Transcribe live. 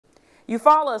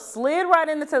Eufaula slid right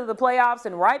into the playoffs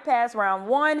and right past round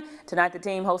one. Tonight the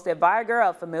team hosted Vigor,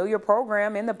 a familiar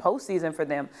program in the postseason for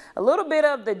them. A little bit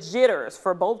of the jitters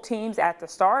for both teams at the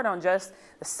start. On just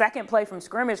the second play from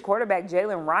scrimmage, quarterback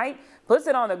Jalen Wright puts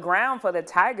it on the ground for the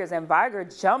Tigers, and Vigor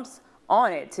jumps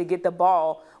on it to get the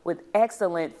ball with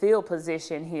excellent field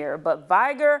position here. But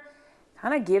Vigor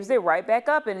kind of gives it right back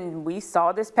up, and we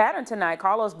saw this pattern tonight.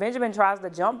 Carlos Benjamin tries the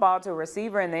jump ball to a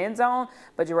receiver in the end zone,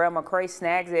 but Jarrell McCray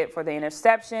snags it for the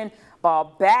interception.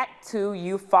 Ball back to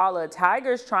Eufaula.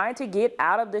 Tigers trying to get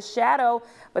out of the shadow,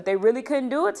 but they really couldn't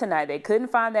do it tonight. They couldn't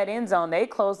find that end zone. They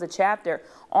closed the chapter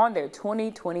on their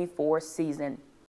 2024 season.